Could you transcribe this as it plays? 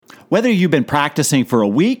Whether you've been practicing for a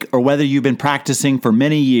week or whether you've been practicing for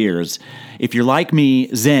many years, if you're like me,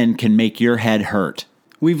 Zen can make your head hurt.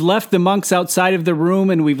 We've left the monks outside of the room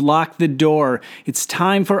and we've locked the door. It's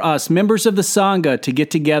time for us, members of the Sangha, to get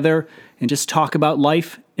together and just talk about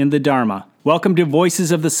life in the Dharma. Welcome to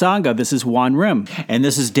Voices of the Sangha. This is Juan Rim. And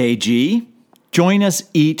this is Dae-Ji. Join us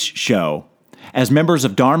each show as members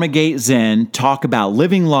of Dharma Gate Zen talk about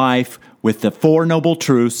living life with the Four Noble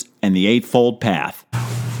Truths and the Eightfold Path.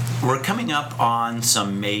 We're coming up on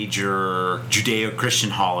some major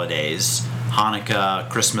Judeo-Christian holidays, Hanukkah,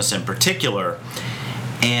 Christmas in particular,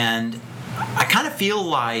 and I kind of feel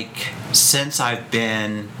like since I've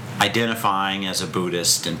been identifying as a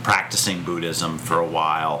Buddhist and practicing Buddhism for a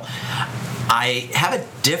while, I have a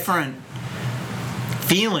different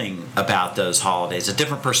feeling about those holidays, a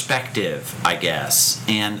different perspective, I guess.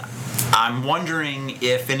 And I'm wondering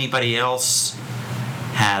if anybody else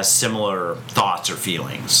has similar thoughts or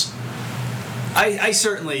feelings. I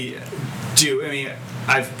certainly do. I mean,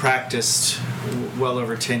 I've practiced well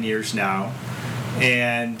over 10 years now.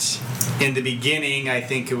 And in the beginning, I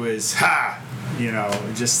think it was,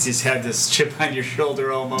 just had this chip on your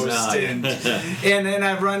shoulder almost. And then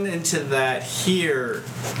I've run into that here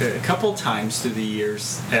a couple times through the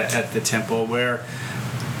years at the temple where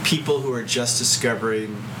people who are just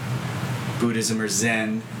discovering Buddhism or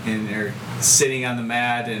Zen and are sitting on the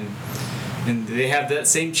mat and they have that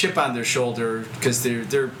same chip on their shoulder because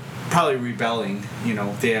they're probably rebelling. You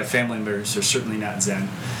know, they have family members who are certainly not Zen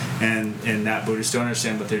and not Buddhist, don't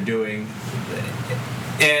understand what they're doing.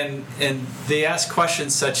 And they ask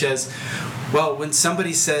questions such as, well, when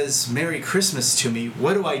somebody says Merry Christmas to me,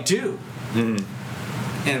 what do I do?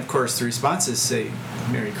 Mm-hmm. And of course the responses say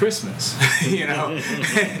Merry Christmas.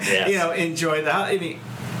 Yes. Enjoy the holiday. I mean,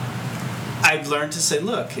 I've learned to say,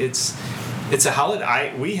 look, it's a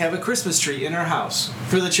holiday. We have a Christmas tree in our house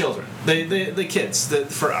for the children, the kids.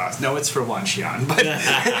 For us, no, it's for Wan Xian. But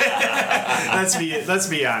let's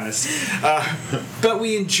be honest. But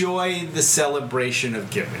we enjoy the celebration of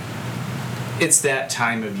giving. It's that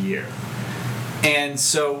time of year, and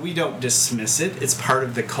so we don't dismiss it. It's part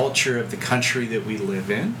of the culture of the country that we live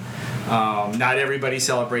in. Not everybody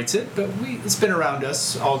celebrates it, but it's been around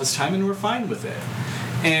us all this time, and we're fine with it.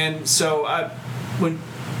 And so when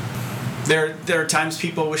there are times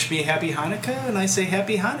people wish me Happy Hanukkah, and I say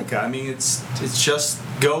Happy Hanukkah. I mean, it's just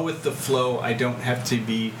go with the flow. I don't have to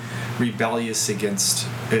be rebellious against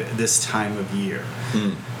this time of year.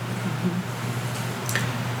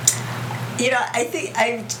 You know, I think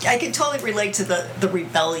I can totally relate to the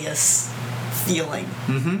rebellious feeling,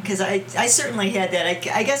 because I certainly had that.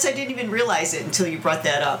 I guess I didn't even realize it until you brought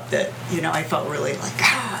that up, that, I felt really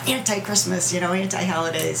like, anti-Christmas,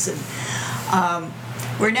 anti-holidays. And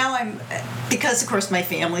where now because of course my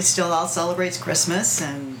family still all celebrates Christmas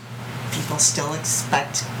and people still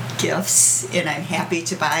expect gifts, and I'm happy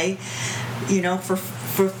to buy,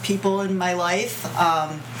 for people in my life.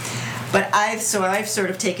 But I've sort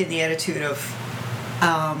of taken the attitude of,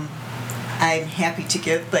 I'm happy to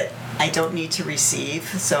give, but I don't need to receive.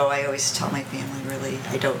 So I always tell my family, really,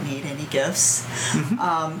 I don't need any gifts.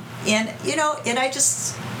 And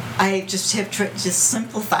I just have just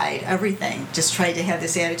simplified everything. Just tried to have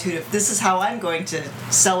this attitude of, this is how I'm going to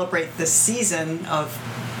celebrate this season of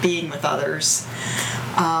being with others.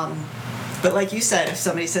 But like you said, if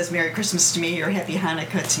somebody says Merry Christmas to me or Happy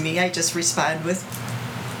Hanukkah to me, I just respond with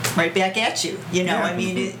right back at you. I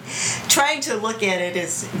mean, trying to look at it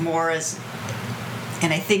as more as,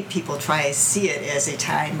 and I think people try to see it as a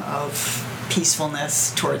time of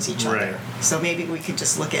peacefulness towards each other. So maybe we could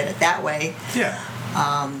just look at it that way. Yeah.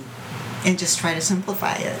 And just try to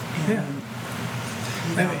simplify it.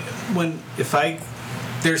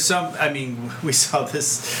 We saw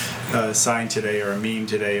this sign today or a meme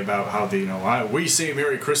today about how we say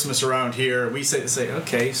Merry Christmas around here. We say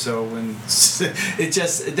okay, so when it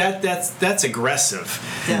just that's aggressive.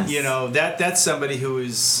 Yes. That's somebody who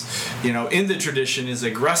is in the tradition is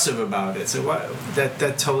aggressive about it. So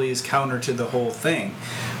that totally is counter to the whole thing.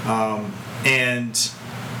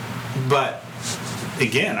 But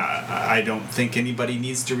again, I don't think anybody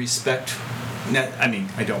needs to respect. I mean,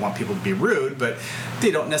 I don't want people to be rude, but they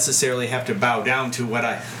don't necessarily have to bow down to what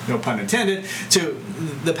no pun intended, to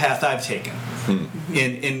the path I've taken,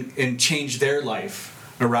 and change their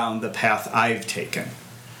life around the path I've taken.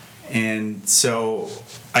 And so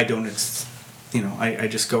I don't, I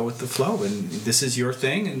just go with the flow, and this is your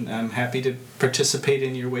thing, and I'm happy to participate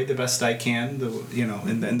in your way the best I can,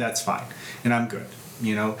 and that's fine, and I'm good.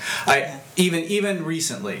 Even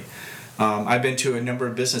recently, I've been to a number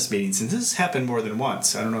of business meetings, and this has happened more than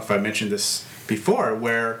once. I don't know if I mentioned this before,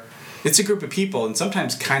 where it's a group of people, and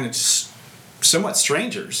sometimes kind of somewhat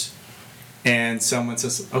strangers, and someone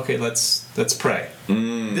says, "Okay, let's pray."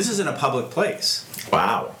 This is in a public place.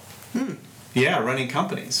 Wow. Yeah, running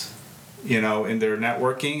companies, and they're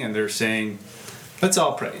networking, and they're saying, "Let's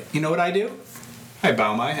all pray." You know what I do? I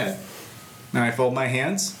bow my head, and I fold my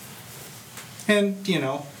hands, and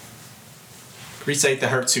recite the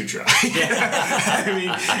Heart Sutra. I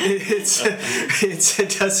mean,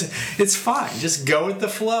 it's fine. Just go with the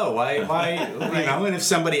flow. Why And if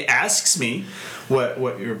somebody asks me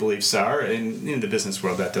what your beliefs are, and in the business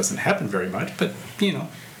world that doesn't happen very much, but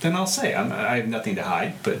then I'll say I have nothing to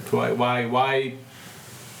hide. But why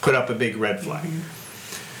put up a big red flag?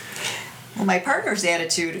 Well, my partner's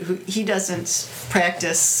attitude, he doesn't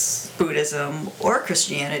practice Buddhism or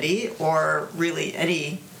Christianity or really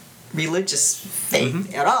any religious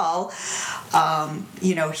faith at all.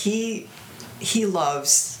 He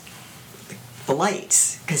loves the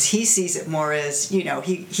light because he sees it more as, he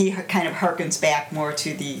kind of harkens back more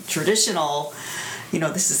to the traditional,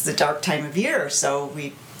 this is the dark time of year, so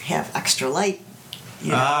we have extra light,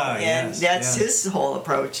 and that's his whole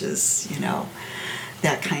approach is,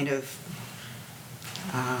 that kind of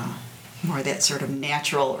more that sort of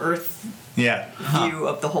natural earth view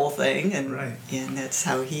of the whole thing, and that's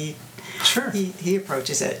how he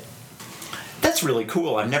approaches it. That's really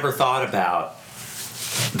cool. I've never thought about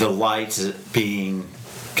the lights being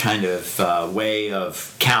kind of a way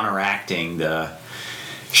of counteracting the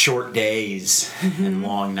short days and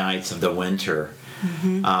long nights of the winter.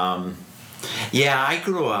 I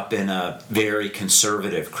grew up in a very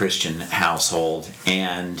conservative Christian household,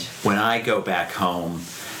 and when I go back home,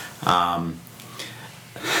 I'm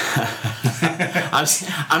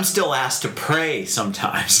still asked to pray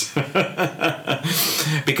sometimes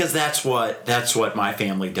because that's what my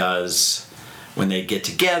family does when they get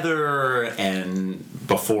together and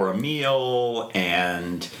before a meal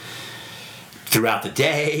and throughout the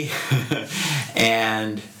day.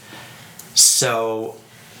 And so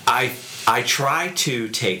I try to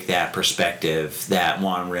take that perspective that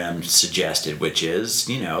Juan Rim suggested, which is,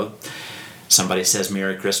 somebody says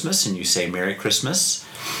Merry Christmas and you say Merry Christmas.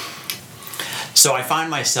 So I find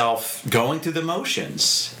myself going through the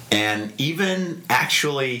motions and even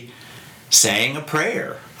actually saying a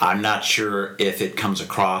prayer. I'm not sure if it comes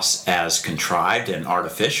across as contrived and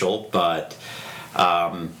artificial, but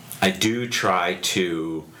I do try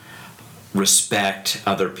to respect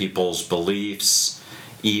other people's beliefs,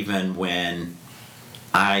 even when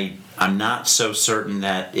I'm not so certain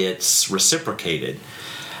that it's reciprocated.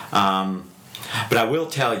 But I will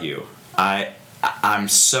tell you, I'm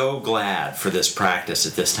so glad for this practice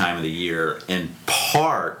at this time of the year, in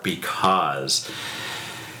part because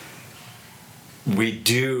we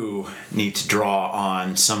do need to draw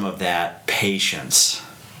on some of that patience.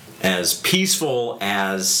 As peaceful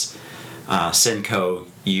as Senko,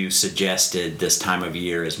 you suggested this time of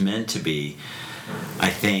year is meant to be, I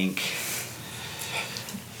think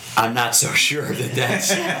I'm not so sure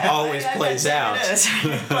that always plays out.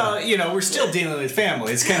 Well, we're still dealing with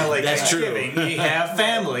family. It's kind of like Thanksgiving. We have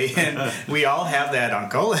family, and we all have that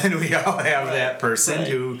uncle, and we all have that person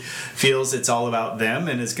who feels it's all about them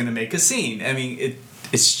and is going to make a scene. I mean,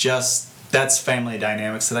 it's just, that's family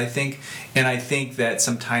dynamics that I think that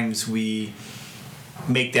sometimes we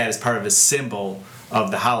make that as part of a symbol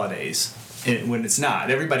of the holidays, when it's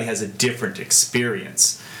not. Everybody has a different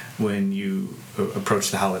experience when you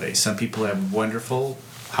approach the holidays. Some people have wonderful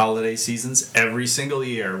holiday seasons every single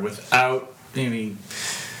year without,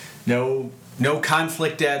 no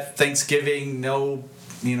conflict at Thanksgiving, no,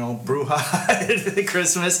 brouhaha at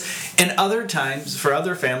Christmas. And other times, for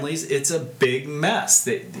other families, it's a big mess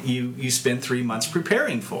that you spend 3 months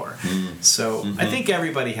preparing for. So I think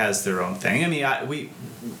everybody has their own thing. I mean,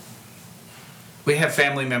 we have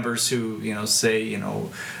family members who, say,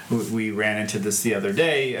 we ran into this the other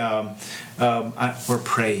day. We're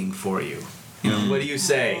praying for you. What do you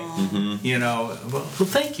say? Well,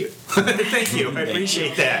 thank you. Thank you. I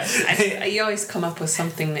appreciate that. You always come up with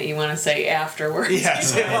something that you want to say afterwards.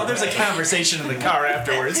 Yes. Well, there's a conversation in the car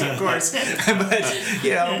afterwards, of course.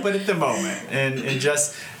 But at the moment. And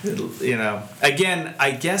just, again,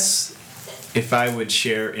 I guess if I would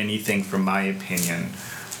share anything from my opinion,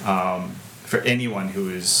 for anyone who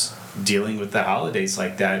is dealing with the holidays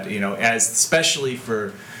like that, especially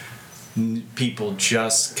for people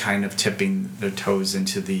just kind of tipping their toes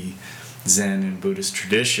into the Zen and Buddhist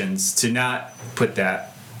traditions, to not put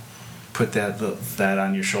that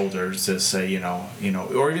on your shoulders to say,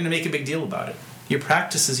 or even to make a big deal about it. Your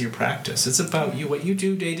practice is your practice. It's about you, what you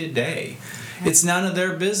do day to day. It's none of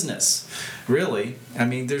their business, really. I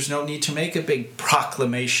mean, there's no need to make a big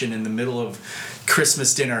proclamation in the middle of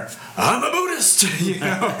Christmas dinner. I'm a Buddhist.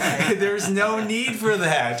 There's no need for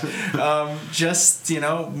that. Just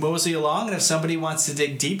mosey along, and if somebody wants to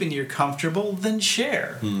dig deep and you're comfortable, then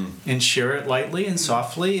share, and share it lightly and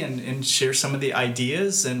softly, and share some of the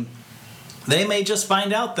ideas, and they may just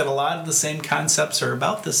find out that a lot of the same concepts are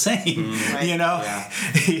about the same. Right. Yeah.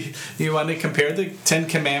 You want to compare the 10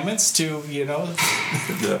 Commandments to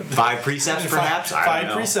The 5 precepts, perhaps. I don't Five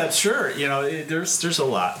know. precepts, sure. There's a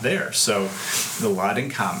lot there, so a lot in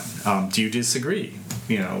common. Do you disagree?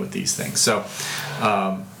 With these things. So,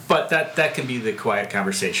 but that can be the quiet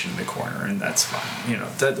conversation in the corner, and that's fine.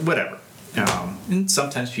 Whatever. And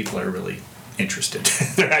sometimes people are really interested.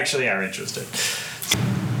 They actually are interested.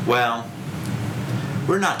 Well,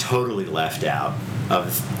 we're not totally left out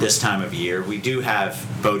of this time of year. We do have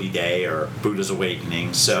Bodhi Day, or Buddha's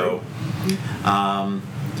Awakening. So,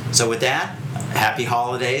 so with that, happy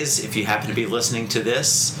holidays if you happen to be listening to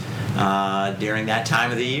this during that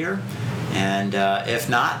time of the year. And if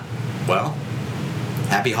not, well,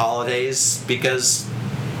 happy holidays, because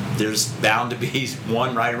there's bound to be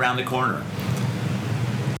one right around the corner.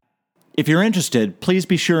 If you're interested, please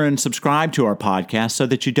be sure and subscribe to our podcast so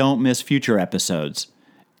that you don't miss future episodes.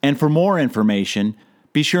 And for more information,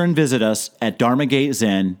 be sure and visit us at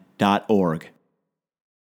dharmagatezen.org.